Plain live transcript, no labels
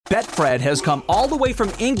Betfred has come all the way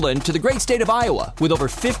from England to the great state of Iowa with over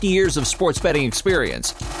 50 years of sports betting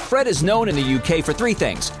experience. Fred is known in the UK for three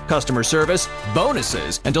things: customer service,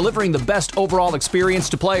 bonuses, and delivering the best overall experience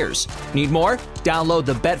to players. Need more? Download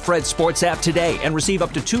the Betfred Sports app today and receive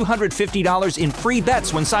up to $250 in free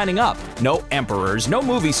bets when signing up. No emperors, no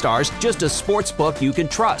movie stars, just a sports book you can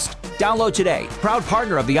trust. Download today. Proud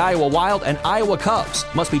partner of the Iowa Wild and Iowa Cubs.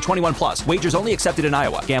 Must be 21 plus. Wagers only accepted in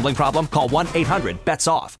Iowa. Gambling problem? Call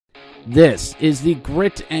 1-800-BETS-OFF. This is the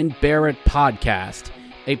Grit and Barrett Podcast,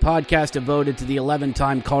 a podcast devoted to the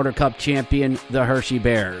 11-time Calder Cup champion, the Hershey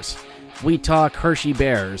Bears. We talk Hershey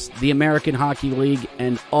Bears, the American Hockey League,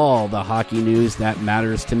 and all the hockey news that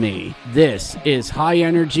matters to me. This is high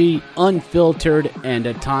energy, unfiltered, and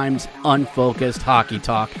at times unfocused hockey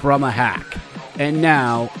talk from a hack. And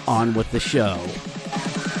now, on with the show.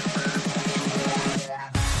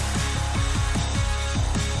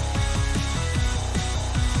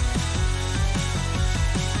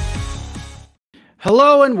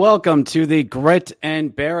 Hello and welcome to the Grit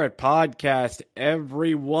and Barrett Podcast,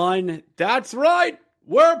 everyone. That's right,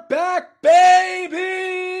 we're back,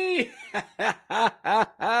 baby!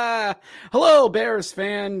 Hello, Bears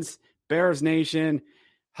fans, Bears Nation,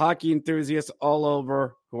 hockey enthusiasts all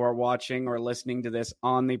over who are watching or listening to this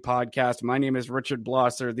on the podcast. My name is Richard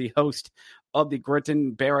Blosser, the host of the Grit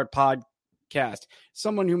and Barrett Podcast.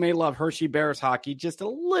 Someone who may love Hershey Bears hockey just a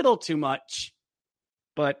little too much,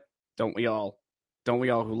 but don't we all? Don't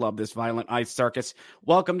we all who love this violent ice circus?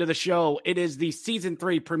 Welcome to the show. It is the season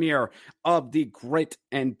 3 premiere of the Grit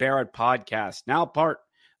and Barrett Podcast, now part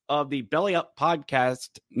of the Belly Up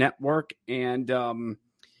Podcast Network. And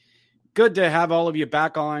good to have all of you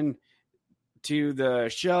back on to the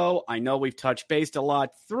show. I know we've touched base a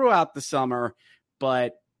lot throughout the summer,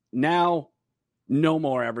 but now no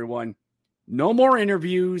more, everyone. No more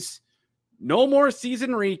interviews, no more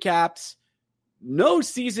season recaps, no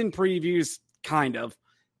season previews. Kind of.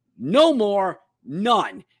 No more.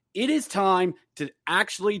 None. It is time to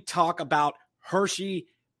actually talk about Hershey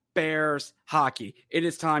Bears hockey. It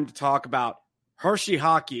is time to talk about Hershey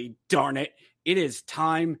hockey. Darn it. It is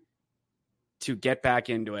time to get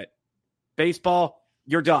back into it. Baseball,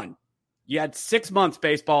 you're done. You had 6 months,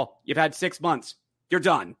 baseball. You've had 6 months. You're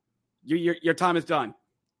done. Your time is done.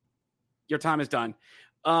 Your time is done.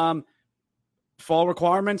 Fall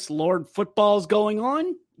requirements, Lord football's going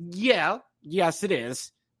on. Yeah. Yes, it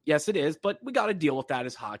is. Yes, it is. But we got to deal with that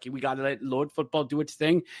as hockey. We got to let Lord football do its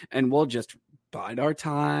thing, and we'll just bide our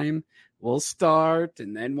time. We'll start,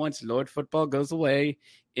 and then once Lord football goes away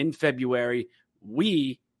in February,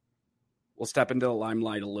 we will step into the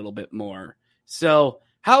limelight a little bit more. So,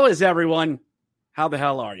 how is everyone? How the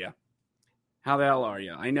hell are you? How the hell are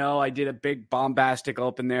you? I know I did a big bombastic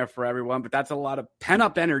open there for everyone, but that's a lot of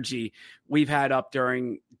pent-up energy we've had up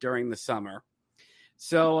during the summer.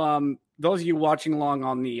 So, those of you watching along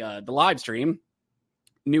on the live stream,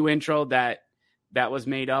 new intro that was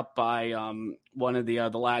made up by one of the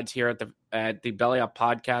lads here at the Belly Up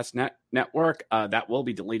Podcast Network. That will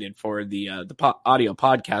be deleted for the audio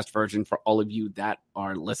podcast version for all of you that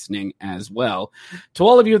are listening as well. To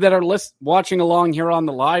all of you that are watching along here on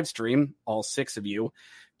the live stream, all 6 of you,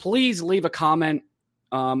 please leave a comment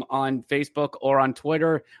on Facebook or on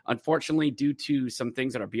Twitter. Unfortunately, due to some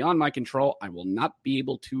things that are beyond my control, I will not be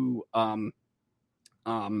able to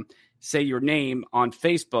say your name on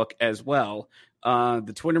Facebook as well.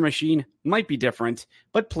 The Twitter machine might be different,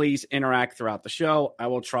 but please interact throughout the show. I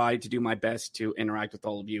will try to do my best to interact with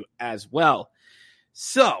all of you as well.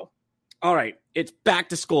 So, all right, it's back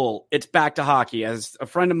to school. It's back to hockey. As a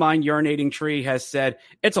friend of mine, Urinating Tree, has said,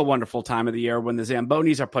 it's a wonderful time of the year when the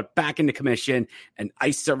Zambonis are put back into commission and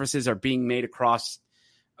ice surfaces are being made across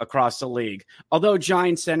the league. Although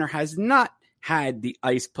Giants Center has not had the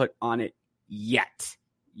ice put on it yet.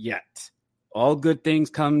 All good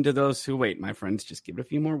things come to those who wait, my friends. Just give it a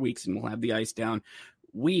few more weeks and we'll have the ice down.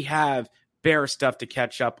 We have Bear stuff to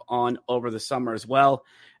catch up on over the summer as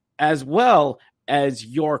well as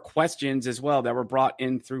your questions as well that were brought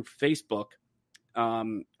in through Facebook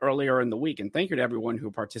earlier in the week. And thank you to everyone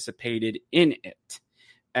who participated in it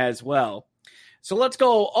as well. So let's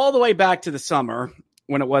go all the way back to the summer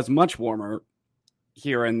when it was much warmer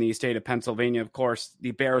here in the state of Pennsylvania. Of course,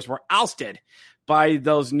 the Bears were ousted by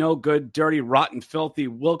those no good, dirty, rotten, filthy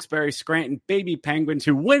Wilkes-Barre, Scranton baby Penguins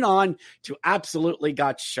who went on to absolutely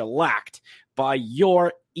got shellacked by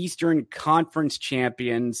your Eastern Conference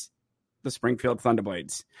champions, the Springfield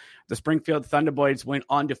Thunderbirds. The Springfield Thunderbirds went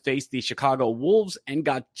on to face the Chicago Wolves and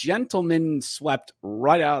got gentlemen swept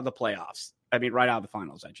right out of the playoffs. Right out of the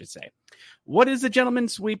finals, I should say. What is a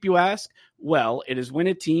gentleman's sweep, you ask? Well, it is when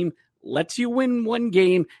a team lets you win one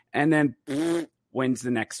game and then wins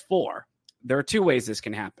the next 4. There are 2 ways this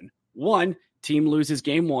can happen. 1, team loses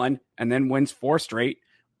game 1 and then wins 4 straight.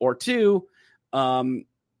 Or 2,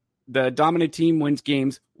 the dominant team wins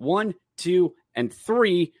games 1, 2, and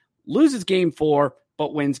 3, loses game 4,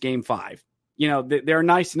 but wins game 5. You know, they're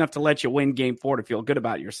nice enough to let you win game 4 to feel good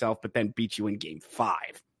about yourself, but then beat you in game 5.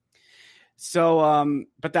 So,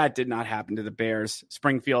 but that did not happen to the Bears.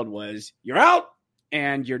 Springfield was, you're out,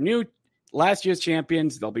 and your new last year's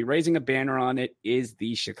champions, they'll be raising a banner on it, is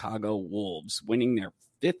the Chicago Wolves, winning their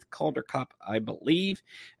 5th Calder Cup, I believe.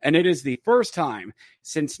 And it is the first time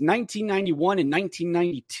since 1991 and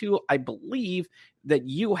 1992, I believe, that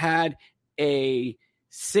you had a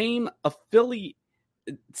same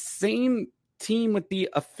team with the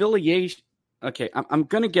affiliation. Okay, I'm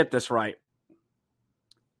going to get this right.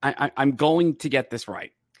 I'm going to get this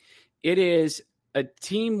right. It is a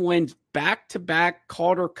team wins back-to-back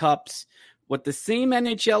Calder Cups with the same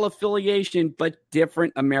NHL affiliation, but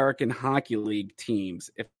different American Hockey League teams,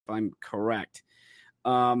 if I'm correct.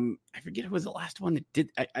 I forget who was the last one that did.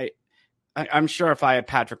 I'm sure if I had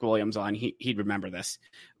Patrick Williams on, he'd remember this.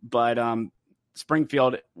 But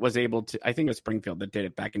Springfield was able to, I think it was Springfield that did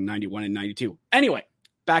it back in 91 and 92. Anyway,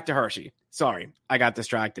 back to Hershey. Sorry, I got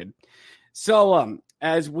distracted. So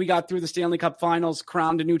as we got through the Stanley Cup Finals,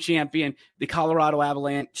 crowned a new champion, the Colorado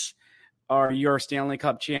Avalanche are your Stanley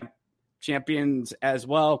Cup champions as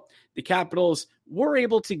well. The Capitals were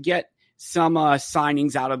able to get some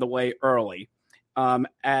signings out of the way early,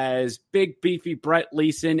 as big beefy Brett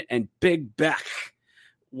Leeson and Big Beck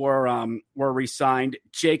were re-signed.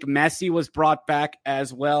 Jake Messy was brought back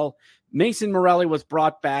as well. Mason Morelli was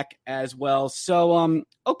brought back as well. So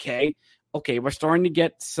okay, we're starting to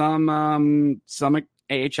get some AHL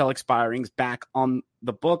expirings back on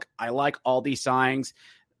the book. I like all these signings.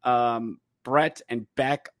 Brett and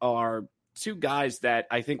Beck are 2 guys that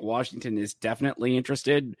I think Washington is definitely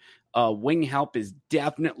interested. Wing help is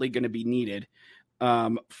definitely going to be needed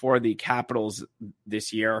for the Capitals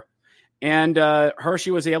this year. And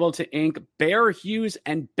Hershey was able to ink Bear Hughes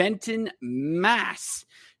and Benton Mass,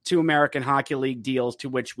 2 American Hockey League deals, to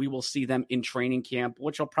which we will see them in training camp,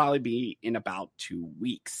 which will probably be in about 2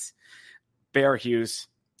 weeks. Bear Hughes,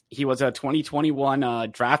 he was a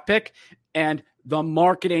 2021 draft pick, and the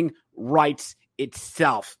marketing writes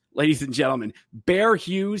itself, ladies and gentlemen. Bear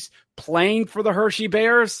Hughes playing for the Hershey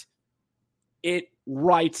Bears, it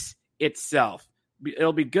writes itself.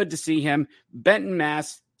 It'll be good to see him. Benton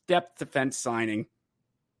Mass, depth defense signing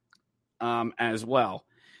as well.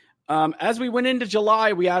 As we went into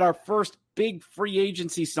July, we had our first big free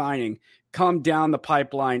agency signing come down the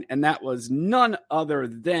pipeline, and that was none other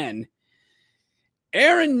than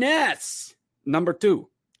Aaron Ness, number 2.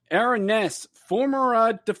 Aaron Ness,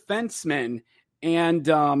 former defenseman and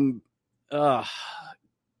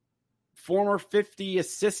former 50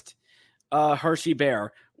 assist Hershey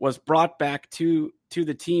Bear, was brought back to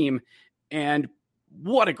the team, and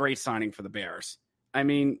what a great signing for the Bears. I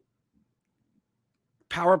mean,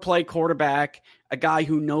 power play quarterback, a guy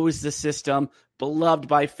who knows the system, beloved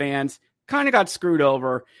by fans, kind of got screwed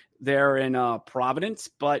over there in Providence,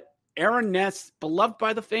 but Aaron Ness, beloved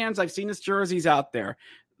by the fans. I've seen his jerseys out there.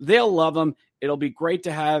 They'll love him. It'll be great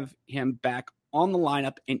to have him back on the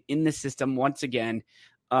lineup and in the system once again.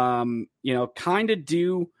 Kind of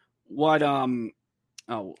do what,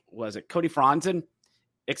 was it Cody Franzen?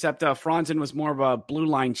 Except Franzen was more of a blue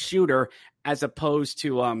line shooter as opposed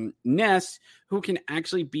to Ness, who can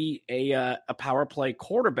actually be a power play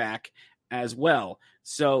quarterback as well.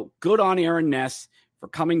 So good on Aaron Ness for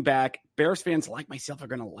coming back. Bears fans like myself are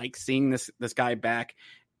going to like seeing this guy back,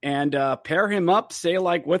 and pair him up, say,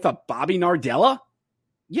 like with a Bobby Nardella.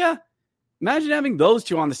 Yeah, imagine having those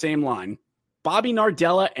 2 on the same line. Bobby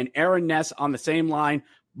Nardella and Aaron Ness on the same line.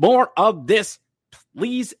 More of this,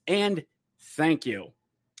 please, and thank you.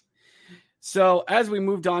 So as we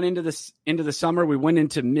moved on into the summer, we went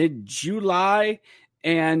into mid-July,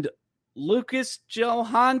 and Lucas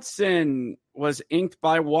Johansson was inked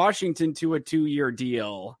by Washington to a 2-year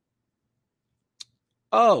deal.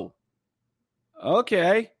 Oh,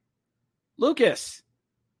 okay. Lucas.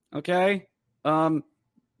 Okay.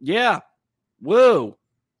 Yeah. Woo.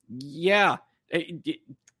 Yeah.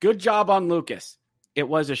 Good job on Lucas. It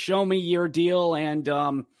was a show me year deal, and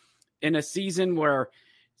in a season where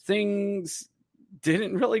things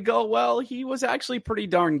didn't really go well, he was actually pretty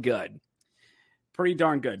darn good.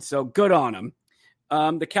 So good on him.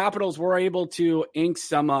 The Capitals were able to ink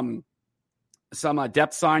some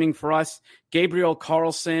depth signing for us. Gabriel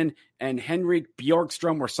Carlson and Henrik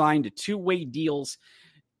Bjorkstrom were signed to 2-way deals.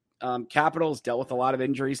 Capitals dealt with a lot of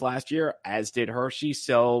injuries last year, as did Hershey.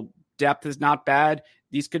 So depth is not bad.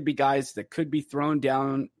 These could be guys that could be thrown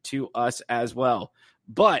down to us as well.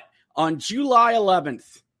 But on July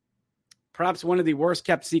 11th, perhaps one of the worst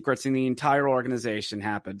kept secrets in the entire organization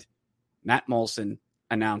happened. Matt Molson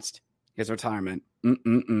announced his retirement.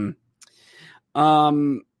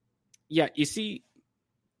 Yeah, you see,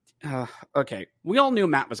 okay, we all knew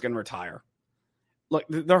Matt was going to retire. Look,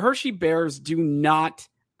 the Hershey Bears do not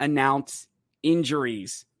announce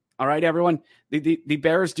injuries. All right, everyone? The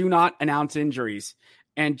Bears do not announce injuries.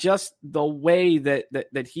 And just the way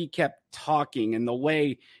that he kept talking and the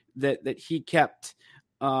way that he kept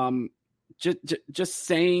just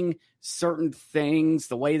saying certain things,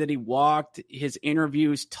 the way that he walked, his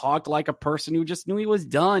interviews, talked like a person who just knew he was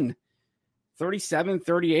done. 37,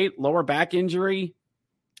 38, lower back injury,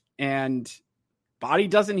 and body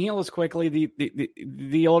doesn't heal as quickly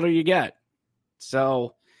the older you get.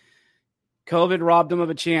 So COVID robbed him of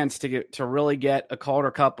a chance to really get a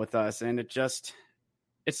Calder Cup with us, and it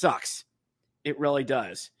sucks. It really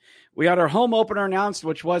does. We had our home opener announced,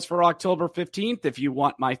 which was for October 15th. If you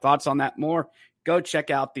want my thoughts on that more, go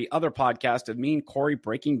check out the other podcast of me and Corey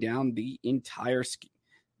breaking down the entire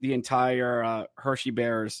Hershey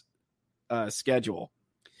Bears schedule.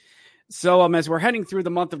 So as we're heading through the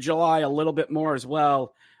month of July a little bit more as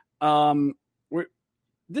well,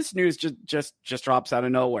 this news just drops out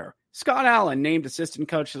of nowhere. Scott Allen named assistant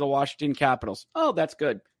coach to the Washington Capitals. Oh, that's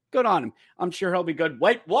good. Good on him. I'm sure he'll be good.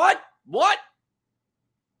 Wait, what?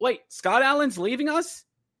 Wait, Scott Allen's leaving us?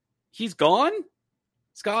 He's gone?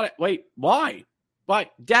 Scott, wait, why? Why?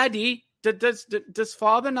 Daddy, does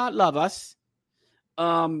father not love us?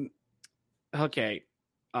 Okay.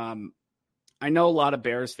 I know a lot of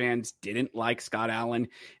Bears fans didn't like Scott Allen.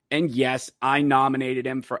 And yes, I nominated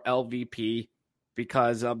him for LVP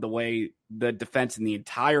because of the way the defense and the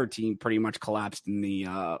entire team pretty much collapsed in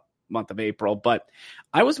the month of April. But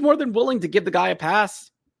I was more than willing to give the guy a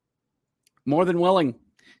pass. More than willing.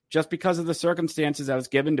 Just because of the circumstances that was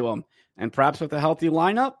given to him. And perhaps with a healthy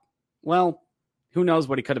lineup, well, who knows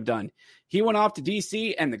what he could have done. He went off to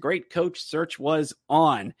D.C., and the great coach search was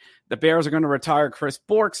on. The Bears are going to retire Chris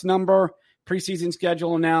Bork's number. Preseason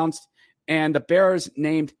schedule announced. And the Bears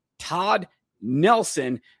named Todd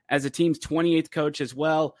Nelson as the team's 28th coach as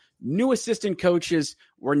well. New assistant coaches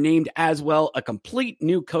were named as well. A complete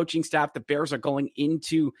new coaching staff the Bears are going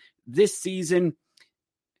into this season.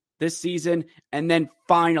 And then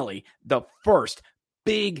finally, the first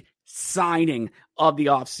big signing of the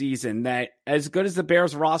offseason that, as good as the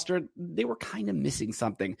Bears roster, they were kind of missing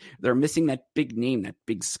something. They're missing that big name, that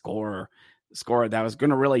big scorer that was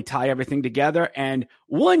going to really tie everything together. And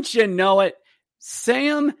wouldn't you know it,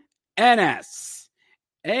 Sam Anas,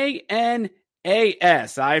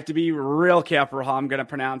 A-N-A-S, I have to be real careful how I'm going to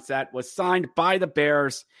pronounce that, was signed by the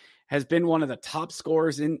Bears, has been one of the top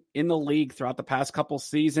scorers in the league throughout the past couple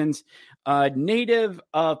seasons. Native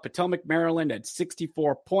of Potomac, Maryland, at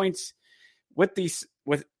 64 points. With the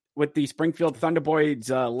Springfield Thunderboys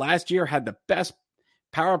last year, had the best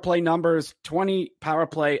power play numbers, 20 power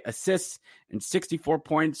play assists, and 64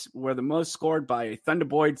 points were the most scored by a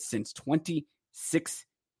Thunderboy since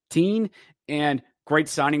 2016. And great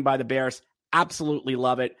signing by the Bears. Absolutely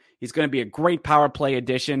love it. He's going to be a great power play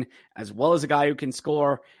addition, as well as a guy who can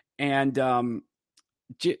score. And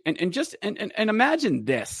imagine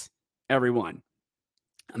this, everyone.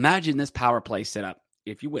 Imagine this power play setup,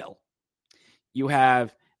 if you will. You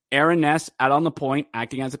have Aaron Ness out on the point,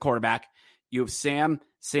 acting as a quarterback. You have Sam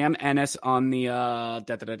Ennis on the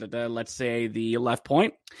let's say the left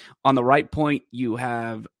point. On the right point, you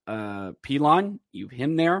have Pilon. You have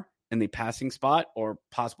him there in the passing spot or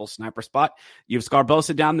possible sniper spot. You have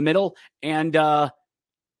Scarbosa down the middle, and Alexi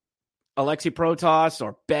Protas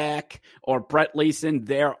or Beck or Brett Leeson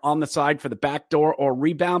there on the side for the backdoor or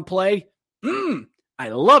rebound play. I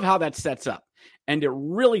love how that sets up. And it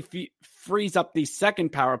really frees up the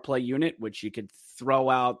second power play unit, which you could throw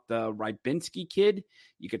out the Rybinski kid.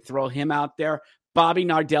 You could throw him out there. Bobby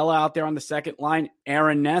Nardella out there on the second line.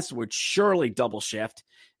 Aaron Ness would surely double shift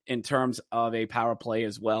in terms of a power play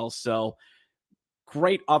as well. So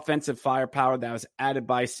great offensive firepower that was added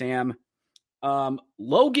by Sam.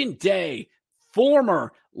 Logan Day,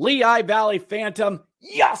 former Lehigh Valley Phantom,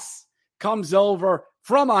 yes, comes over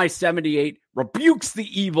from I-78, rebukes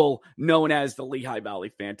the evil known as the Lehigh Valley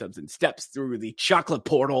Phantoms, and steps through the chocolate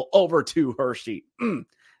portal over to Hershey.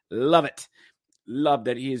 Love it. Love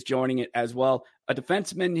that he is joining it as well. A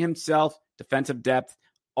defenseman himself, defensive depth,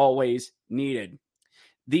 always needed.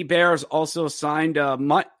 The Bears also signed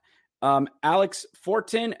Alex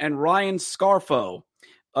Fortin and Ryan Scarfo.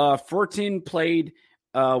 Fortin played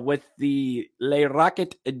with the Les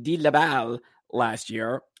Rockets de Laval last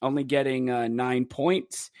year, only getting 9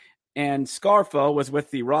 points. And Scarfo was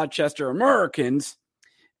with the Rochester Americans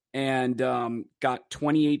and got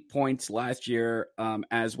 28 points last year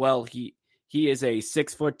as well. He is a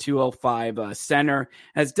 6', 205 center,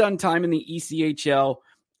 has done time in the ECHL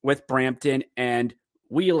with Brampton and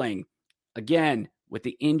Wheeling. Again, with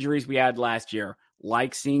the injuries we had last year,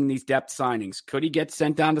 like seeing these depth signings. Could he get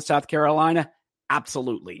sent down to South Carolina?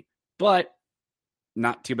 Absolutely. But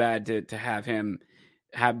not too bad to have him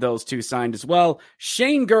have those two signed as well.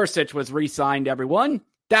 Shane Gersich was re-signed, everyone.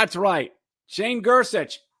 That's right. Shane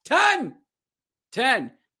Gersich, 10.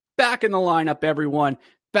 Back in the lineup, everyone.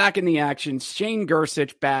 Back in the action. Shane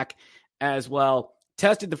Gersich back as well.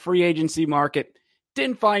 Tested the free agency market.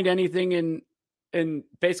 Didn't find anything and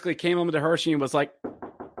basically came home to Hershey and was like,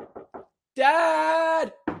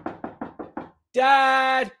 Dad,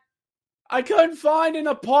 I couldn't find an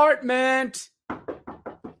apartment.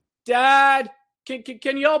 Dad,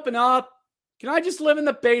 can you open up? Can I just live in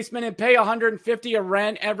the basement and pay $150 of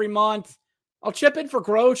rent every month? I'll chip in for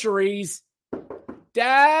groceries.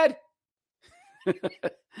 Dad?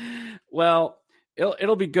 Well,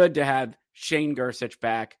 it'll be good to have Shane Gersich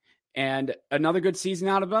back and another good season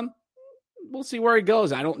out of him. We'll see where he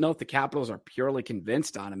goes. I don't know if the Capitals are purely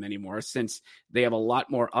convinced on him anymore since they have a lot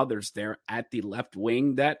more others there at the left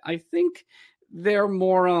wing that I think they're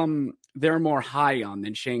more high on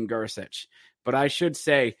than Shane Gersich. But I should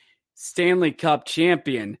say Stanley Cup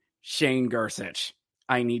champion Shane Gersich,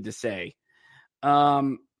 I need to say.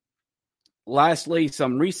 Lastly,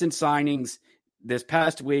 some recent signings this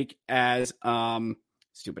past week as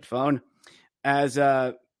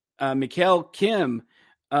Mikael Kim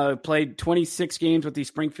played 26 games with the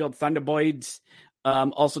Springfield Thunderbirds.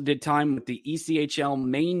 Also did time with the ECHL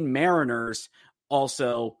Maine Mariners.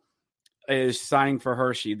 Also is signing for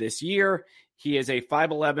Hershey this year. He is a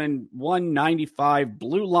 5'11", 195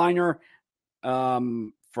 blue liner.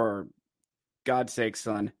 For God's sake,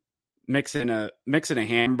 son, mixing a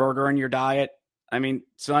hamburger in your diet. I mean,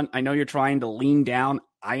 son, I know you're trying to lean down.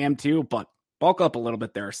 I am too, but bulk up a little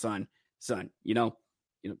bit there, son. You know,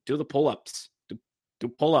 do the pull-ups. Do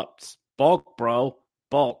pull-ups. Bulk, bro.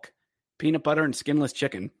 Bulk. Peanut butter and skinless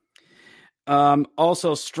chicken.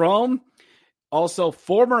 Also, Strome. Also,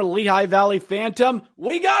 former Lehigh Valley Phantom.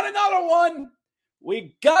 We got another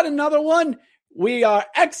one. We are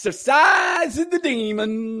exercising the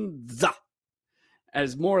demons.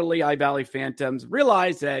 As more Lehigh Valley Phantoms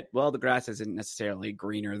realize that, well, the grass isn't necessarily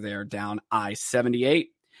greener there down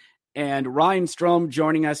I-78. And Ryan Strome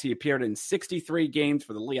joining us. He appeared in 63 games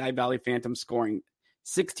for the Lehigh Valley Phantoms, scoring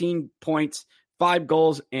 16 points, 5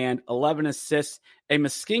 goals, and 11 assists. A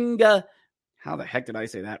Muskingum, how the heck did I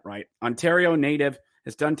say that right? Ontario native,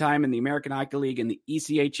 has done time in the American Hockey League and the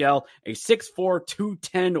ECHL, a 6'4",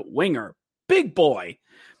 210 winger. Big boy.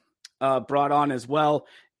 Brought on as well.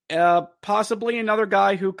 Possibly another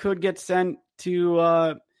guy who could get sent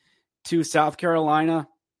to South Carolina.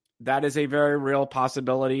 That is a very real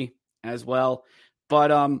possibility as well.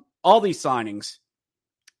 But all these signings,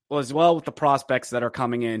 as well with the prospects that are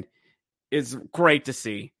coming in, is great to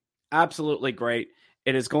see. Absolutely great.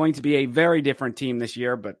 It is going to be a very different team this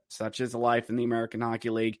year, but such is life in the American Hockey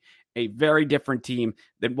League. A very different team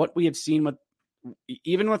than what we have seen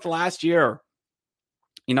even with last year.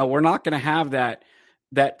 We're not going to have that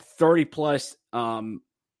 30-plus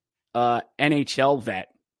NHL vet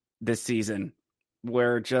this season.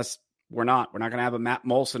 We're not going to have a Matt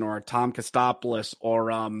Molson or a Tom Kostopoulos or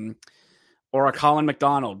a Colin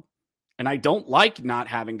McDonald. And I don't like not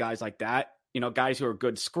having guys like that. Guys who are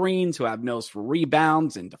good screens, who have nose for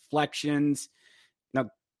rebounds and deflections. Now,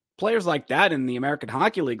 players like that in the American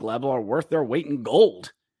Hockey League level are worth their weight in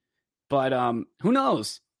gold. But who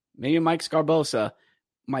knows? Maybe Mike Scarbosa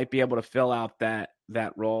might be able to fill out that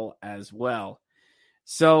role as well.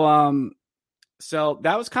 So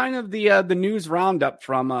that was kind of the news roundup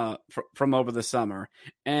from over the summer.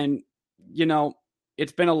 And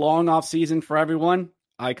it's been a long off season for everyone.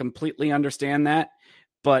 I completely understand that,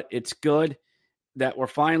 but it's good that we're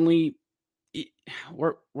finally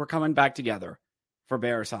we're coming back together for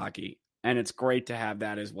Bears hockey, and it's great to have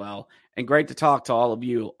that as well, and great to talk to all of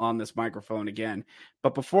you on this microphone again.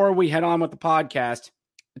 But before we head on with the podcast,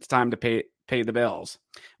 it's time to pay the bills.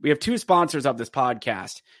 We have two sponsors of this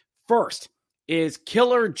podcast. First is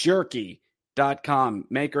KillerJerky.com,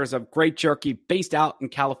 makers of great jerky based out in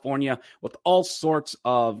California with all sorts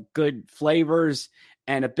of good flavors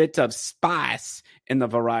and a bit of spice in the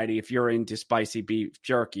variety if you're into spicy beef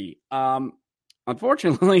jerky.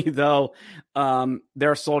 Unfortunately, though,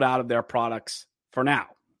 they're sold out of their products for now.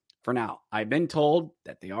 I've been told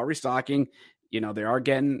that they are restocking. they are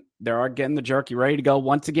getting the jerky ready to go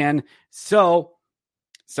once again. So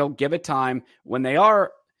give it time. When they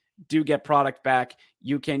do get product back,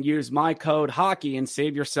 you can use my code hockey and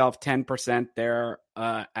save yourself 10% there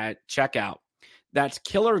at checkout. That's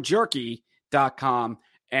killerjerky.com.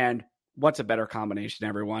 And what's a better combination,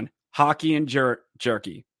 everyone? Hockey and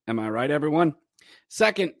jerky. Am I right, everyone?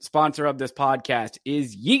 Second sponsor of this podcast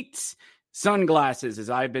is Yeats Sunglasses. As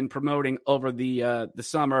I've been promoting over the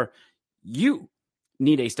summer, you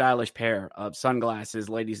need a stylish pair of sunglasses,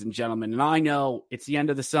 ladies and gentlemen. And I know it's the end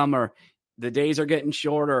of the summer. The days are getting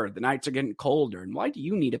shorter. The nights are getting colder. And why do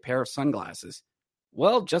you need a pair of sunglasses?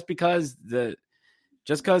 Well, just because the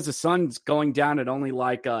sun's going down at only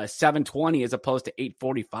like 7:20 as opposed to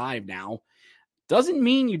 8:45 now, doesn't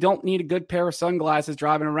mean you don't need a good pair of sunglasses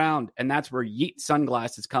driving around. And that's where Yeet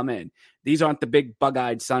sunglasses come in. These aren't the big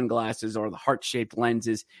bug-eyed sunglasses or the heart-shaped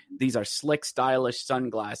lenses. These are slick, stylish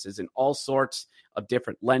sunglasses in all sorts of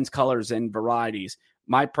different lens colors and varieties.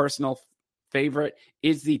 My personal favorite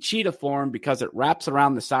is the cheetah form because it wraps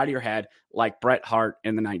around the side of your head like Bret Hart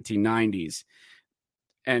in the 1990s.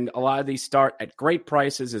 And a lot of these start at great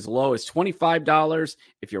prices, as low as $25.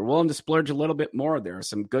 If you're willing to splurge a little bit more, there are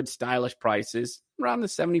some good stylish prices around the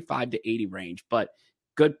 $75 to $80 range. But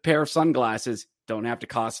good pair of sunglasses don't have to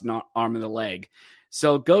cost an arm and a leg.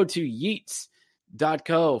 So go to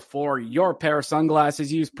yeets.co for your pair of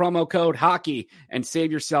sunglasses. Use promo code hockey and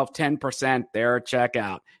save yourself 10% there at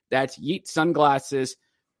checkout. That's Yeet Sunglasses.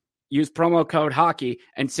 Use promo code hockey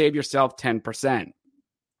and save yourself 10%.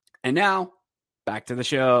 And now, back to the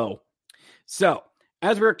show. So,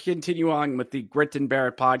 as we're continuing on with the Grit and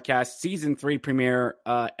Barrett podcast, season 3 premiere,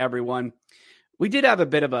 everyone, we did have a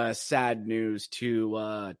bit of a sad news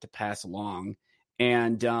to pass along,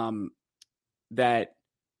 and that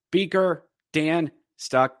Dan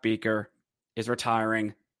Stuck Beaker is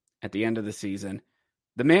retiring at the end of the season.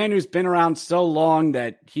 The man who's been around so long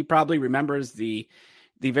that he probably remembers the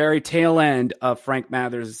very tail end of Frank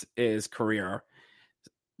Mathers' career.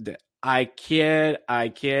 I kid.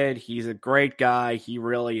 He's a great guy. He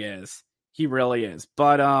really is.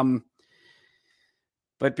 But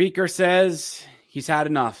Beaker says he's had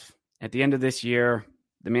enough. At the end of this year,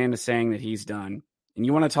 the man is saying that he's done. And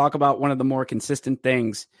you want to talk about one of the more consistent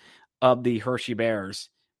things of the Hershey Bears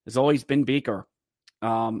has always been Beaker.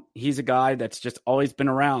 He's a guy that's just always been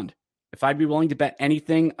around. If I'd be willing to bet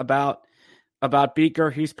anything about Beaker,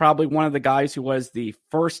 he's probably one of the guys who was the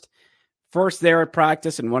first there at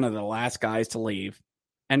practice and one of the last guys to leave.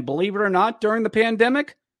 And believe it or not, during the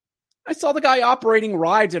pandemic, I saw the guy operating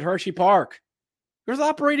rides at Hershey Park. He was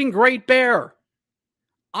operating Great Bear.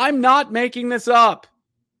 I'm not making this up.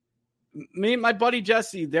 Me and my buddy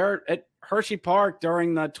Jesse, they're at Hershey Park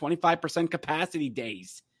during the 25% capacity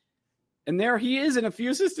days. And there he is and a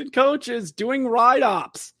few assistant coaches doing ride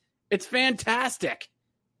ops. It's fantastic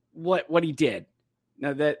what he did.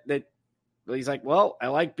 Now that he's like, well, I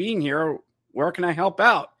like being here. Where can I help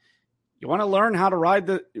out? You want to learn how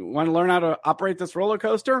to operate this roller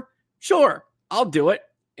coaster? Sure, I'll do it.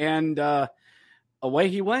 And away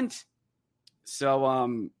he went.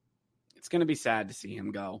 So it's going to be sad to see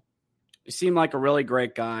him go. He seemed like a really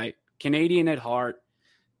great guy, Canadian at heart,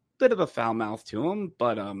 bit of a foul mouth to him,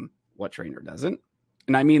 but what trainer doesn't?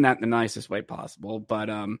 And I mean that in the nicest way possible. But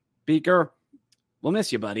Beaker, we'll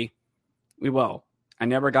miss you, buddy. We will. I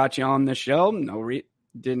never got you on this show.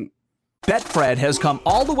 Didn't. Betfred has come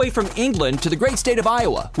all the way from England to the great state of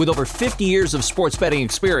Iowa with over 50 years of sports betting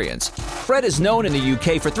experience. Fred is known in the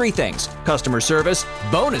UK for 3 things: customer service,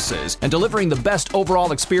 bonuses, and delivering the best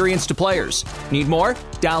overall experience to players. Need more?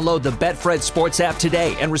 Download the Betfred Sports app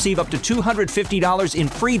today and receive up to $250 in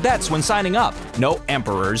free bets when signing up. No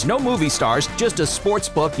emperors, no movie stars, just a sports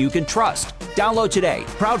book you can trust. Download today.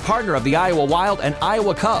 Proud partner of the Iowa Wild and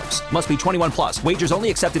Iowa Cubs. Must be 21 plus. Wagers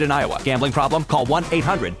only accepted in Iowa. Gambling problem? Call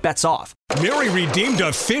 1-800-BETS-OFF. Mary redeemed a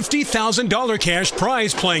 $50,000 cash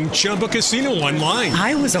prize playing Chumba Casino online.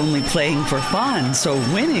 I was only playing for fun, so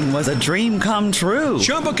winning was a dream come true.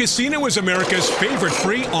 Chumba Casino is America's favorite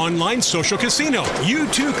free online social casino. You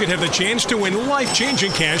too could have the chance to win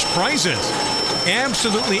life-changing cash prizes.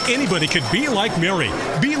 Absolutely anybody could be like Mary.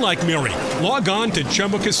 Be like Mary. Log on to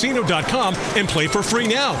ChumbaCasino.com and play for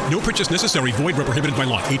free now. No purchase necessary. Void where prohibited by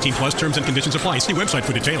law. 18 plus terms and conditions apply. See website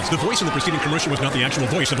for details. The voice in the preceding commercial was not the actual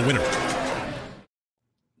voice of the winner.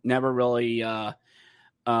 Never really, I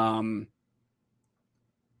don't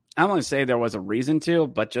want to say there was a reason to,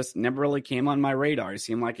 but just never really came on my radar. He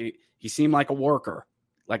seemed like a worker,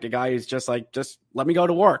 like a guy who's just let me go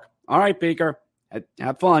to work. All right, Beaker,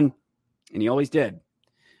 have fun. And he always did.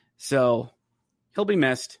 So he'll be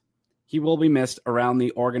missed. He will be missed around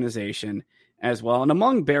the organization. as well. And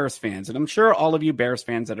among Bears fans, and I'm sure all of you Bears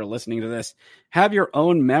fans that are listening to this have your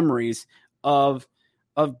own memories of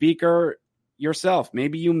Beaker yourself.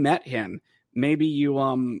 Maybe you met him. Maybe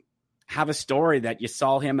you have a story that you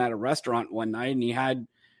saw him at a restaurant one night and he had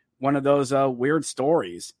one of those weird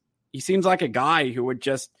stories. He seems like a guy who would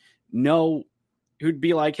just know, who'd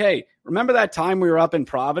be like, hey, remember that time we were up in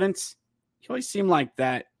Providence? He always seemed like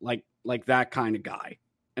that, like that kind of guy.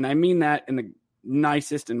 And I mean that in the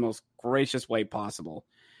nicest and most gracious way possible.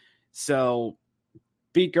 So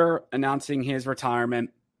Beaker announcing his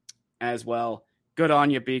retirement as well. Good on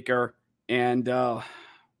you, Beaker. And we'll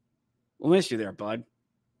miss you there, bud.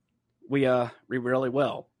 We really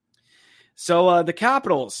will. So the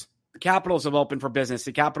Capitals have opened for business.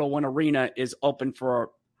 The Capital One Arena is open for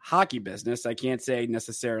hockey business. I can't say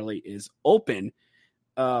necessarily is open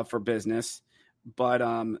for business, but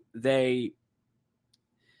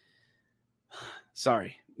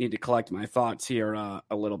need to collect my thoughts here a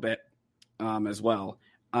little bit as well.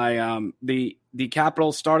 The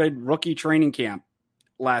Capitals started rookie training camp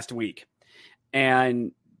last week,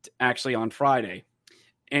 and actually on Friday,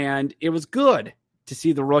 and it was good to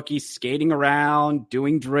see the rookies skating around,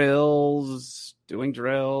 doing drills,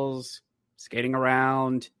 skating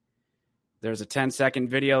around. There's a 10-second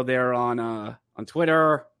video there on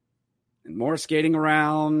Twitter, and more skating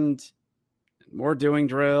around, and more doing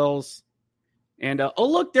drills. And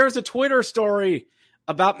look, there's a Twitter story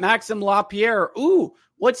about Maxim Lapierre. Ooh,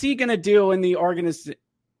 what's he gonna do in the organization?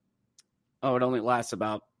 Oh, it only lasts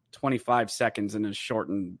about 25 seconds in a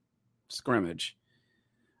shortened scrimmage.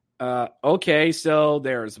 Okay, so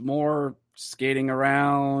there's more skating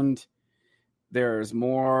around. There's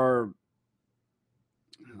more.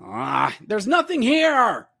 There's nothing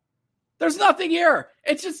here. There's nothing here.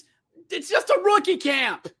 It's just a rookie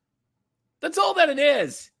camp. That's all that it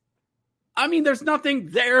is. I mean, there's nothing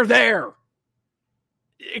there.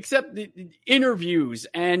 Except the interviews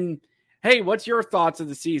and, hey, what's your thoughts of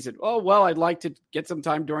the season? Oh, well, I'd like to get some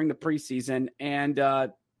time during the preseason. And,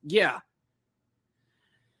 yeah.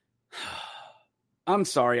 I'm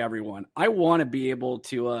sorry, everyone. I want to be able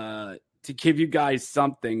to give you guys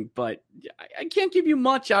something, but I can't give you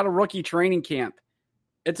much out of rookie training camp.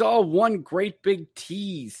 It's all one great big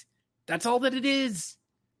tease. That's all that it is.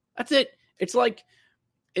 That's it. It's like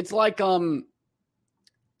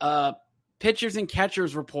pitchers and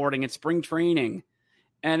catchers reporting at spring training.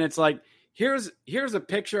 And it's like, here's a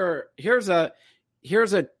picture. Here's a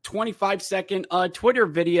 25-second Twitter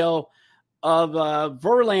video of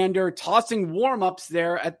Verlander tossing warm-ups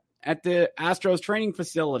there at the Astros training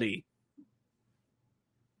facility.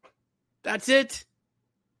 That's it.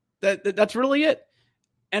 That's really it.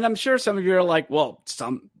 And I'm sure some of you are like, well,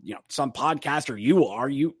 some podcaster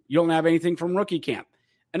you don't have anything from rookie camp.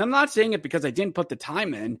 And I'm not saying it because I didn't put the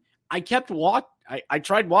time in. I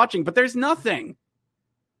tried watching, but there's nothing.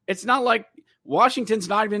 It's not like Washington's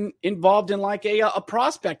not even involved in like a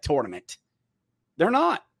prospect tournament. They're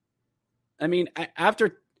not. I mean,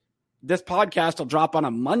 after this podcast will drop on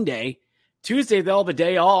a Monday, Tuesday they'll have a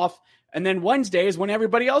day off, and then Wednesday is when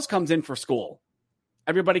everybody else comes in for school.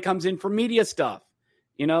 Everybody comes in for media stuff.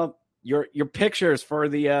 You know, your pictures for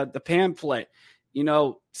the pamphlet. You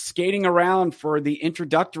know, skating around for the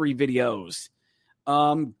introductory videos,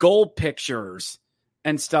 goal pictures,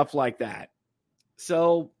 and stuff like that.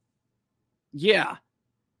 So, yeah,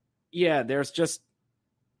 there's just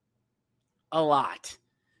a lot.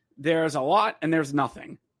 There's a lot and there's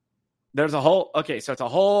nothing. There's a whole, okay, so it's a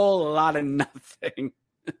whole lot of nothing.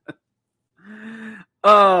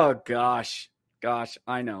 Oh, gosh,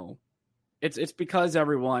 I know. It's because,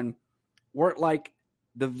 everyone, we're at like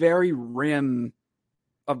the very rim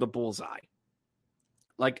of the bullseye.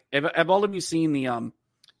 Like, have all of you seen the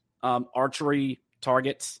archery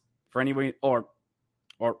targets for anybody, or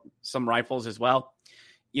some rifles as well?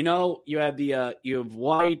 You know, you have you have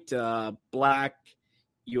white, black,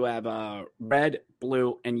 you have red,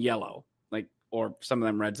 blue, and yellow. Like, or some of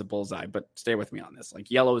them red's a bullseye, but stay with me on this. Like,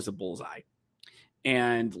 yellow is a bullseye,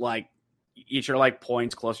 and like each are like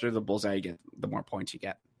points closer to the bullseye you get, the more points you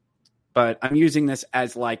get. But I'm using this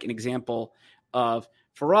as like an example of,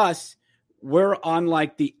 for us, we're on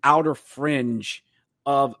like the outer fringe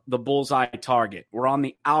of the bullseye target. We're on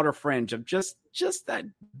the outer fringe of just that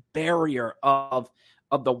barrier of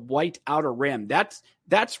the white outer rim. That's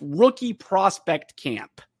rookie prospect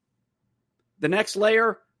camp. The next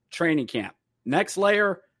layer, training camp. Next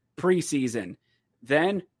layer, preseason.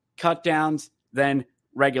 Then cut downs, then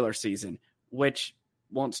regular season, which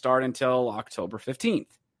won't start until October 15th,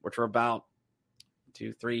 which we're about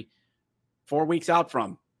 2, 3, 4 weeks out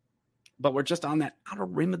from. But we're just on that outer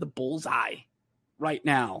rim of the bullseye right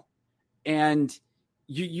now. and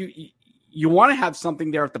you want to have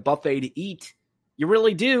something there at the buffet to eat. You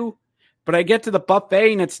really do. But I get to the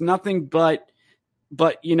buffet and it's nothing but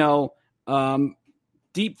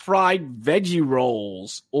deep fried veggie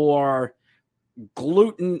rolls or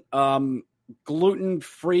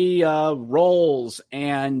gluten-free rolls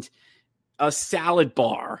and a salad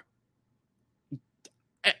bar.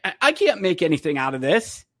 I can't make anything out of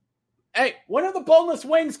this. Hey, when are the boneless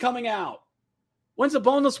wings coming out? When's the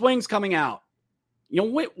boneless wings coming out?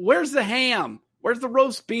 Where's the ham? Where's the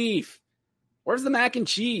roast beef? Where's the mac and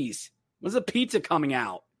cheese? When's the pizza coming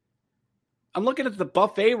out? I'm looking at the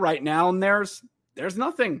buffet right now, and there's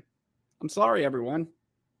nothing. I'm sorry, everyone.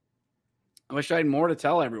 I wish I had more to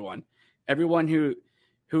tell everyone. Everyone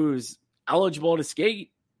who's eligible to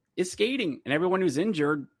skate is skating, and everyone who's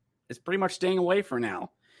injured is pretty much staying away for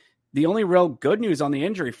now. The only real good news on the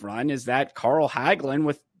injury front is that Carl Hagelin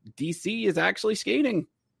with DC is actually skating.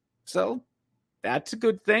 So that's a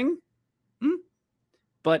good thing.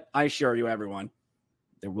 But I assure you, everyone,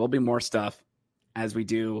 there will be more stuff as we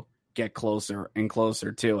do get closer and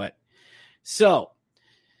closer to it. So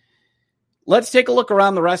let's take a look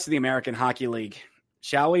around the rest of the American Hockey League,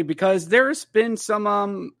 shall we? Because there's been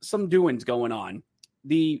some doings going on.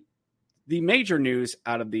 The major news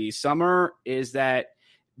out of the summer is that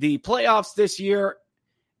the playoffs this year,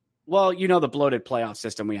 well, the bloated playoff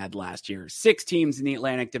system we had last year. 6 teams in the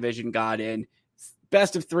Atlantic Division got in,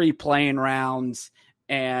 best of 3 playing rounds,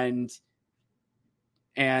 and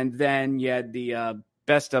then you had the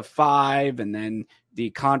best of 5, and then the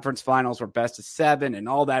conference finals were best of 7 and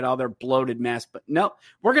all that other bloated mess. But no,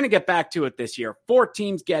 we're going to get back to it this year. 4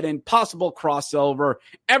 teams get in, possible crossover.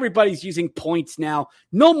 Everybody's using points now.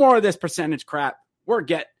 No more of this percentage crap. We're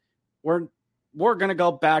going to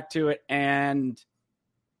go back to it. And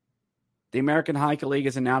the American Hockey League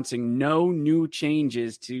is announcing no new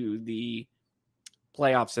changes to the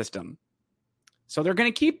playoff system. So they're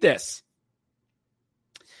going to keep this.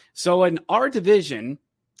 So in our division,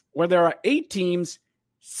 where there are 8 teams,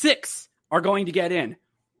 6 are going to get in.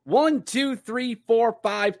 1, 2, 3, 4,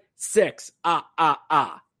 5, 6.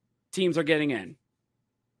 Teams are getting in.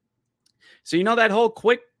 So that whole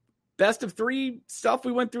quick best of 3 stuff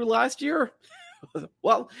we went through last year?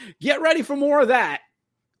 Well, get ready for more of that.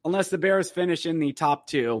 Unless the Bears finish in the top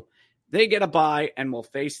 2, they get a bye and will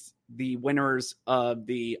face the winners of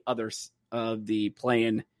the others of the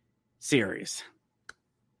play-in series.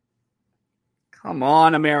 Come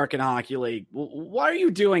on, American Hockey League. Why are you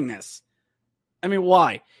doing this? I mean,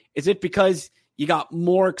 why? Is it because you got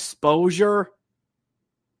more exposure?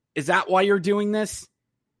 Is that why you're doing this?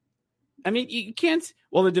 I mean, you can't.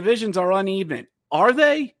 Well, the divisions are uneven. Are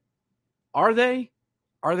they? Are they?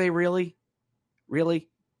 Are they really? Really?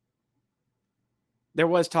 There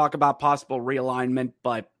was talk about possible realignment,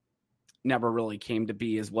 but never really came to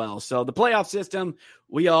be as well. So the playoff system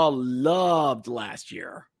we all loved last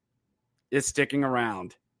year is sticking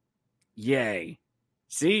around. Yay.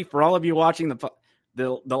 See, for all of you watching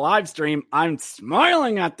the live stream, I'm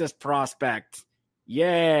smiling at this prospect.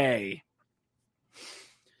 Yay.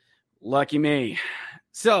 Lucky me.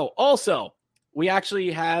 So also, we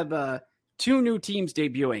actually have 2 new teams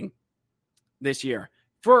debuting this year.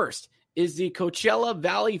 First is the Coachella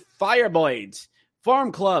Valley Fireblades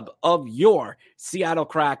Farm Club of your Seattle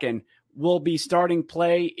Kraken will be starting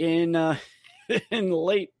play in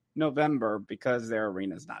late November because their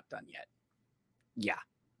arena's not done yet.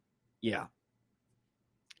 Yeah.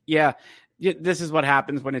 This is what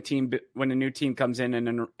happens when a new team comes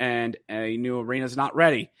in and a new arena's not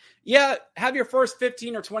ready. Yeah, have your first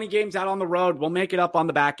 15 or 20 games out on the road. We'll make it up on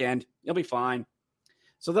the back end. You'll be fine.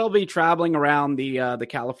 So they'll be traveling around the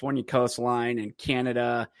California coastline and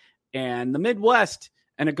Canada and the Midwest,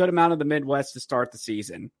 and a good amount of the Midwest to start the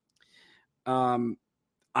season. I'm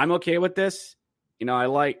okay with this. I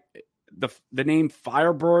like the name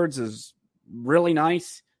Firebirds is really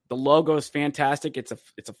nice. The logo is fantastic. It's a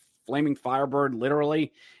flaming firebird,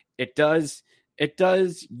 literally. It does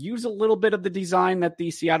use a little bit of the design that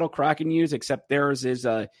the Seattle Kraken use, except theirs is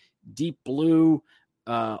a deep blue,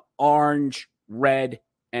 orange, red,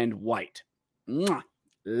 and white. Mwah!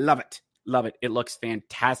 Love it. It looks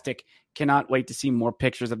fantastic. Cannot wait to see more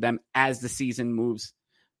pictures of them as the season moves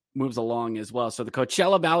along as well. So the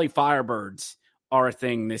Coachella Valley Firebirds are a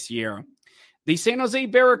thing this year. The San Jose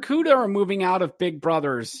Barracuda are moving out of Big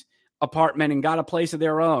Brother's apartment and got a place of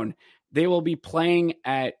their own. They will be playing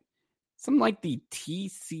at something like the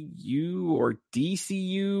TCU or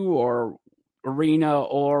DCU or arena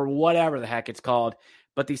or whatever the heck it's called.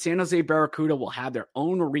 But the San Jose Barracuda will have their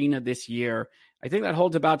own arena this year. I think that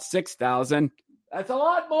holds about 6,000. That's a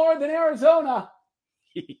lot more than Arizona.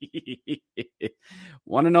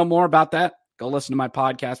 Want to know more about that? Go listen to my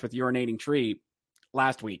podcast with Urinating Tree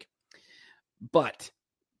last week. But,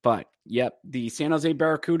 yep, the San Jose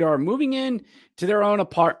Barracuda are moving in to their own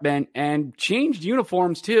apartment and changed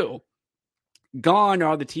uniforms too. Gone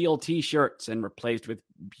are the teal t-shirts and replaced with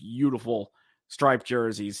beautiful striped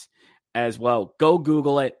jerseys as well. Go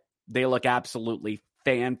Google it. They look absolutely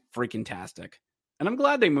fan-freaking-tastic. And I'm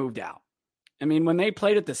glad they moved out. I mean, when they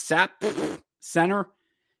played at the SAP Center,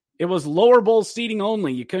 it was lower bowl seating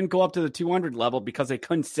only. You couldn't go up to the 200 level because they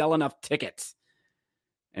couldn't sell enough tickets.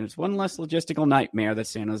 And it's one less logistical nightmare that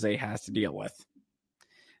San Jose has to deal with.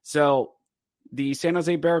 So the San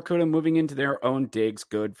Jose Barracuda moving into their own digs,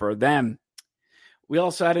 good for them. We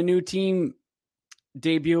also had a new team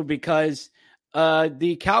debut because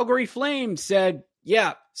the Calgary Flames said,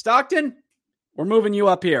 yeah, Stockton, we're moving you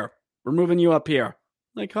up here. We're moving you up here.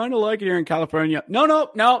 I kind of like it here in California. No.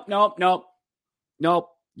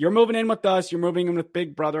 You're moving in with us. You're moving in with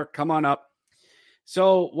Big Brother. Come on up.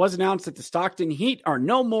 So it was announced that the Stockton Heat are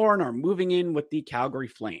no more and are moving in with the Calgary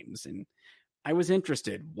Flames. And I was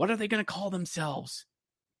interested. What are they going to call themselves?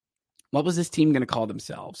 What was this team going to call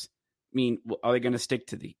themselves? I mean, are they going to stick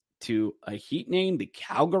to a Heat name? The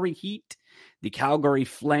Calgary Heat? The Calgary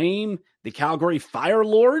Flame? The Calgary Fire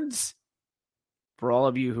Lords? For all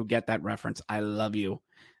of you who get that reference, I love you.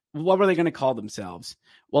 What were they going to call themselves?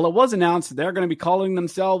 Well, it was announced they're going to be calling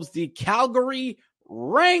themselves the Calgary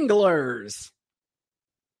Wranglers.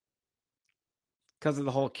 Because of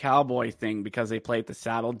the whole cowboy thing, because they play at the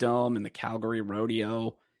Saddle Dome and the Calgary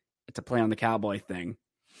Rodeo. It's a play on the cowboy thing.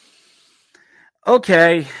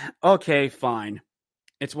 Okay, fine.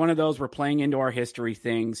 It's one of those we're playing into our history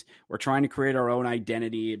things. We're trying to create our own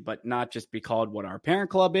identity, but not just be called what our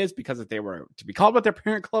parent club is, because if they were to be called what their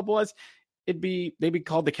parent club was, they'd be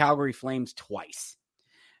called the Calgary Flames twice.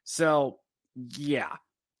 So, yeah.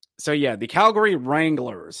 The Calgary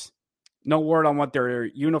Wranglers. No word on what their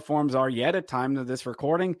uniforms are yet at time of this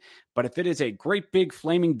recording, but if it is a great big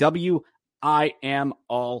flaming W, I am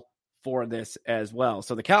all for this as well.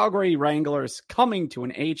 So the Calgary Wranglers coming to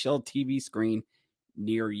an AHL TV screen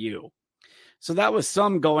near you. So that was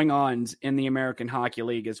some going on in the American Hockey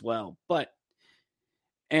League as well. But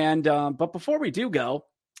before we do go,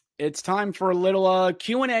 it's time for a little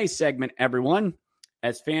Q&A segment, everyone.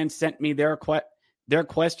 As fans sent me their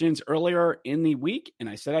questions earlier in the week, and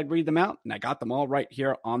I said I'd read them out, and I got them all right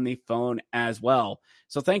here on the phone as well.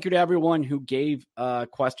 So thank you to everyone who gave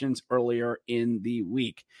questions earlier in the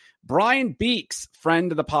week. Brian Beeks,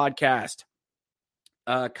 friend of the podcast,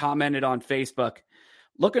 commented on Facebook,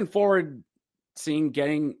 looking forward seeing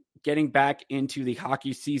getting back into the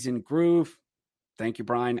hockey season groove. Thank you,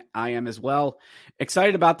 Brian. I am as well.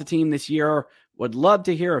 Excited about the team this year. Would love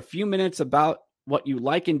to hear a few minutes about what you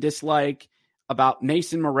like and dislike about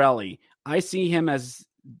Mason Morelli. I see him as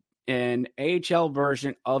an AHL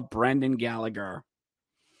version of Brendan Gallagher.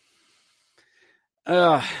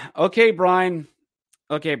 Okay, Brian.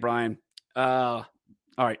 All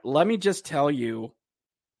right. Let me just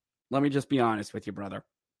be honest with you, brother.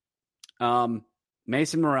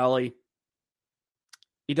 Mason Morelli,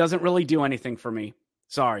 he doesn't really do anything for me.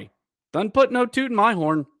 Sorry. Doesn't put no toot in my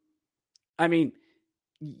horn. I mean,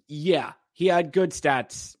 yeah, he had good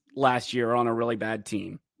stats last year on a really bad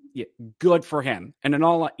team. Yeah, good for him. And in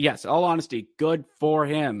all honesty, good for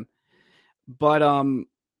him. But I'm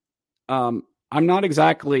not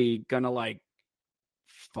exactly gonna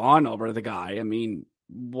fawn over the guy. I mean,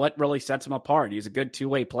 what really sets him apart? He's a good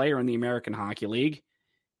two-way player in the American Hockey League.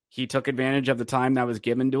 He took advantage of the time that was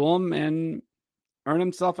given to him and earned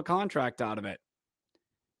himself a contract out of it.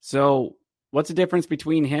 So what's the difference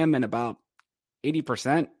between him and about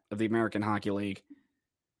 80% of the American Hockey League?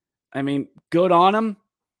 I mean, good on him.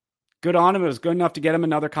 Good on him. It was good enough to get him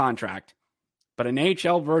another contract. But an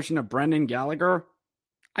AHL version of Brendan Gallagher,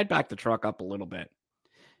 I'd back the truck up a little bit.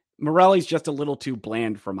 Morelli's just a little too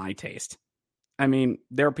bland for my taste. I mean,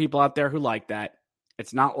 there are people out there who like that.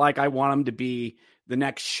 It's not like I want him to be the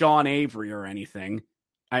next Sean Avery or anything.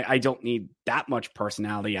 I don't need that much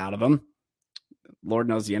personality out of him. Lord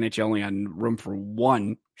knows the NHL only had room for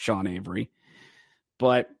one Sean Avery.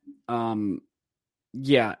 But,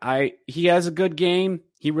 he has a good game.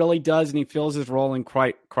 He really does, and he fills his role in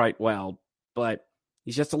quite well. But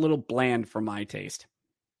he's just a little bland for my taste.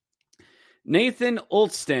 Nathan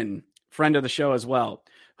Olston, friend of the show as well.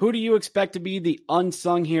 Who do you expect to be the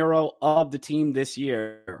unsung hero of the team this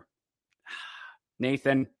year?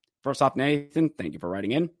 Nathan. First off, Nathan, thank you for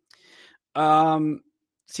writing in.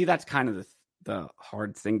 See, that's kind of the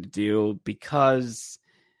hard thing to do, because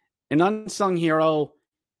an unsung hero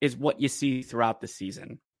is what you see throughout the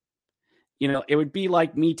season. it would be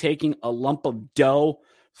like me taking a lump of dough,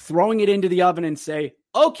 throwing it into the oven and say,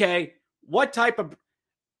 okay, what type of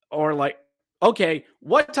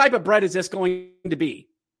bread is this going to be?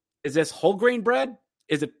 Is this whole grain bread?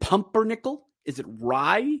 Is it pumpernickel? Is it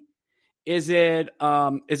rye? Is it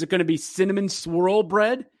going to be cinnamon swirl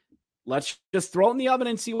bread? Let's just throw it in the oven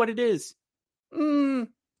and see what it is. No.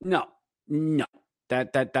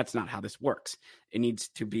 That's not how this works. It needs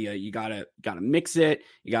to be you gotta mix it.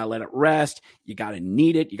 You gotta let it rest. You gotta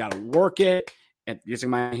knead it. You gotta work it. And using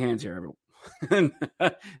my hands here, everyone.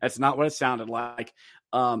 That's not what it sounded like.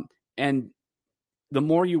 And the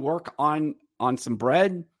more you work on some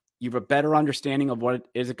bread, you have a better understanding of what's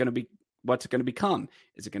it going to become.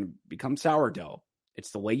 Is it going to become sourdough?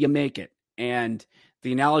 It's the way you make it. And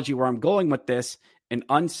the analogy where I'm going with this, an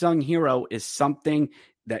unsung hero is something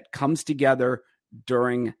that comes together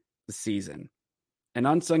during the season. An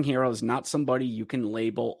unsung hero is not somebody you can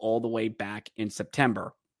label all the way back in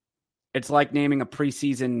September. It's like naming a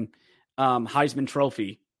preseason Heisman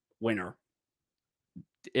Trophy winner.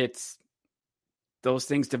 It's those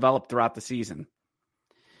things develop throughout the season.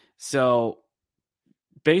 So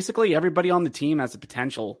basically everybody on the team has the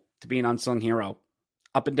potential to be an unsung hero.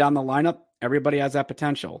 Up and down the lineup, everybody has that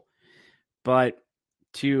potential. But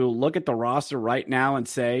to look at the roster right now and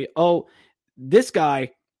say, oh, this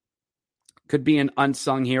guy could be an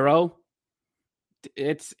unsung hero,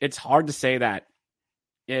 it's hard to say that.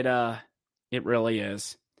 It really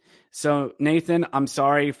is. So Nathan, I'm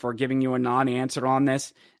sorry for giving you a non-answer on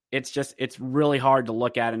this. It's really hard to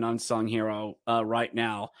look at an unsung hero right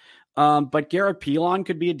now. But Garrett Pilon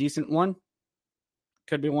could be a decent one.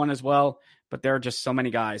 Could be one as well. But there are just so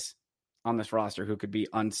many guys on this roster who could be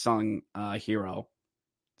unsung hero.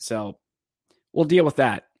 So we'll deal with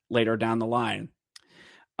that later down the line.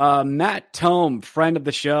 Matt Tome, friend of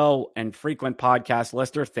the show and frequent podcast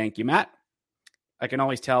listener. Thank you, Matt. I can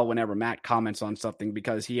always tell whenever Matt comments on something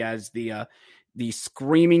because he has the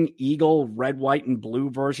Screaming Eagle red, white, and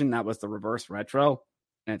blue version. That was the reverse retro.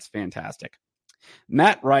 And it's fantastic.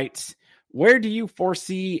 Matt writes, where do you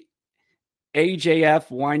foresee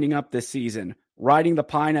AJF winding up this season? Riding the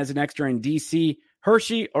pine as an extra in DC,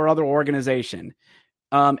 Hershey, or other organization?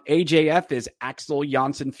 AJF is Axel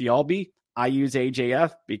Janssen Fjallby. I use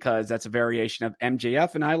AJF because that's a variation of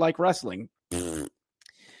MJF and I like wrestling.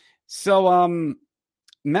 So,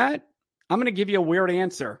 Matt, I'm going to give you a weird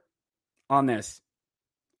answer on this.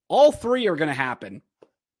 All three are going to happen.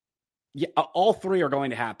 Yeah, all three are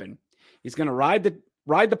going to happen. He's going to ride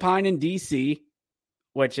the pine in DC,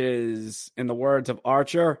 which is, in the words of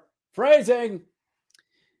Archer, phrasing.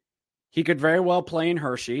 He could very well play in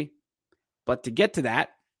Hershey, but to get to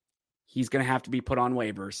that, he's going to have to be put on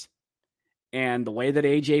waivers. And the way that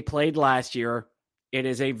AJ played last year, it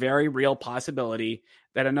is a very real possibility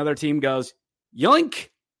that another team goes, yoink,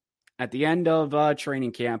 at the end of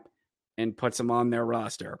training camp and puts him on their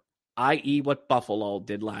roster, i.e. what Buffalo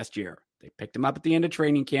did last year. They picked him up at the end of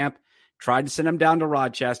training camp, tried to send him down to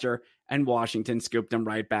Rochester, and Washington scooped him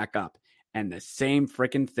right back up. And the same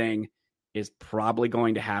freaking thing is probably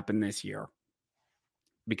going to happen this year.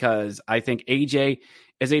 Because I think AJ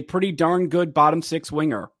is a pretty darn good bottom six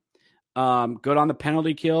winger. Good on the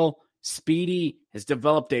penalty kill. Speedy, has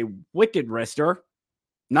developed a wicked wrister.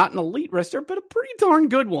 Not an elite wrister, but a pretty darn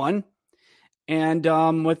good one.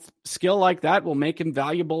 And with skill like that, will make him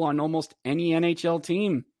valuable on almost any NHL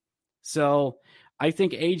team. So I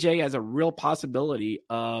think AJ has a real possibility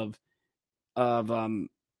of staying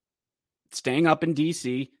up in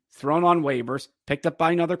DC, thrown on waivers, picked up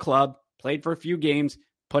by another club, played for a few games,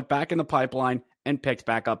 put back in the pipeline, and picked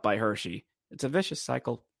back up by Hershey. It's a vicious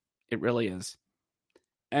cycle. It really is.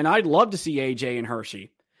 And I'd love to see AJ in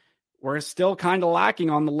Hershey. We're still kind of lacking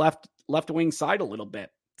on the left wing side a little bit.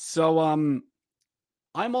 So I'm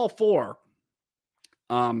all for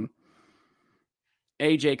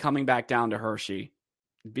AJ coming back down to Hershey.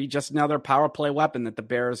 It'd be just another power play weapon that the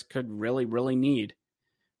Bears could really, really need.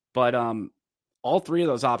 But all three of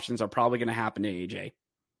those options are probably going to happen to AJ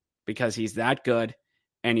because he's that good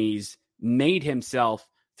and he's made himself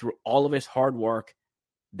through all of his hard work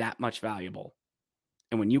that much valuable.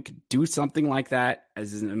 And when you can do something like that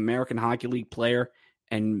as an American Hockey League player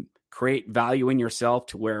and create value in yourself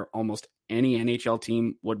to where almost any NHL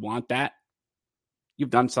team would want that, you've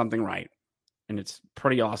done something right. And it's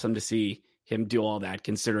pretty awesome to see him do all that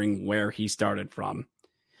considering where he started from.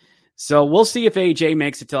 So we'll see if AJ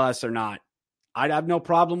makes it to us or not. I'd have no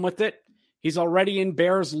problem with it. He's already in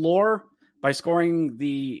Bears lore by scoring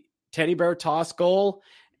the teddy bear toss goal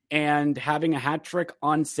and having a hat trick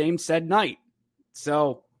on same said night.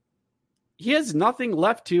 So he has nothing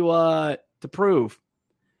left to prove.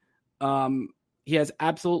 He has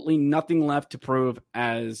absolutely nothing left to prove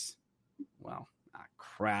as well.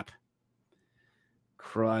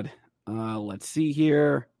 Crud. Let's see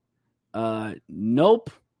here. Nope.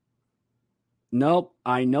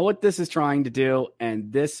 I know what this is trying to do,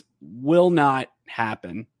 and this will not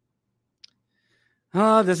happen.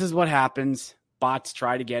 This is what happens. Bots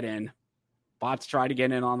try to get in. Bots try to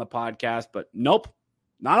get in on the podcast, but nope,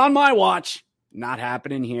 not on my watch. Not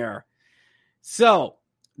happening here. So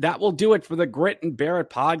that will do it for the Grit and Bear It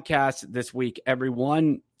podcast this week,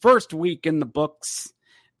 everyone. First week in the books.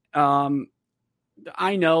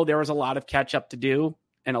 I know there was a lot of catch up to do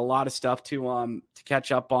and a lot of stuff to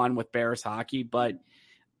catch up on with Bears hockey, but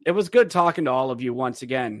it was good talking to all of you once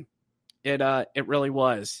again. It really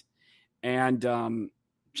was. And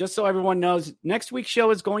just so everyone knows, next week's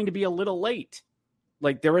show is going to be a little late.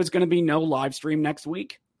 Like, there is going to be no live stream next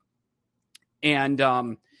week.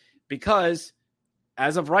 And because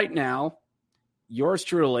as of right now, yours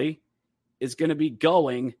truly is going to be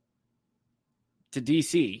going to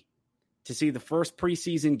DC to see the first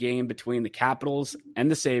preseason game between the Capitals and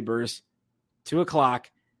the Sabres, 2:00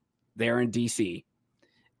 there in DC.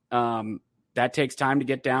 That takes time to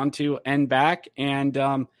get down to and back.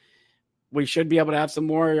 And we should be able to have some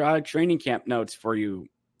more training camp notes for you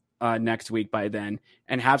next week by then,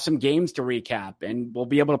 and have some games to recap. And we'll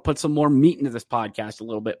be able to put some more meat into this podcast a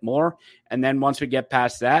little bit more. And then once we get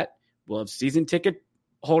past that, we'll have season ticket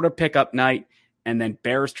holder pickup night, and then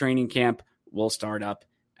Bears training camp will start up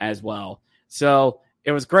as well. So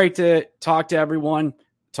it was great to talk to everyone.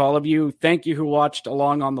 To all of you, thank you who watched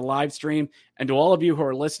along on the live stream, and to all of you who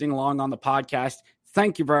are listening along on the podcast,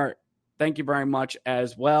 thank you very much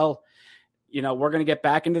as well. You know, we're going to get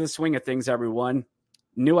back into the swing of things, everyone.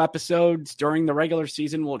 New episodes during the regular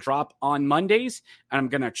season will drop on Mondays, and I'm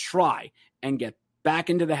going to try and get back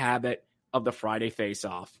into the habit of the Friday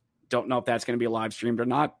face-off. Don't know if that's going to be live streamed or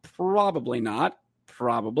not. Probably not.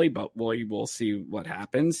 But we will see what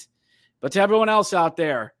happens. But to everyone else out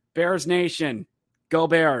there, Bears Nation, go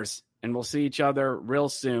Bears, and we'll see each other real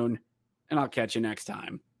soon, and I'll catch you next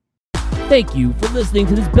time. Thank you for listening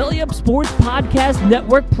to this Belly Up Sports Podcast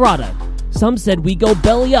Network product. Some said we go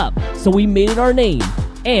belly up, so we made it our name,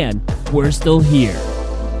 and we're still here.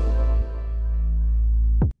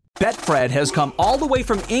 Betfred has come all the way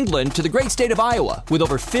from England to the great state of Iowa with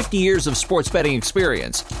over 50 years of sports betting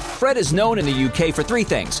experience. Fred is known in the UK for three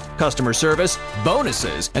things: customer service,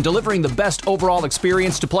 bonuses, and delivering the best overall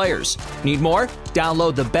experience to players. Need more?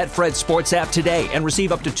 Download the Betfred Sports app today and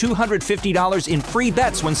receive up to $250 in free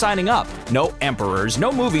bets when signing up. No emperors,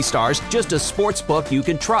 no movie stars, just a sports book you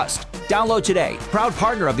can trust. Download today. Proud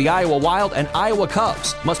partner of the Iowa Wild and Iowa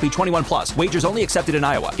Cubs. Must be 21 plus. Wagers only accepted in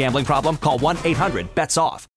Iowa. Gambling problem? Call 1-800-BETS-OFF.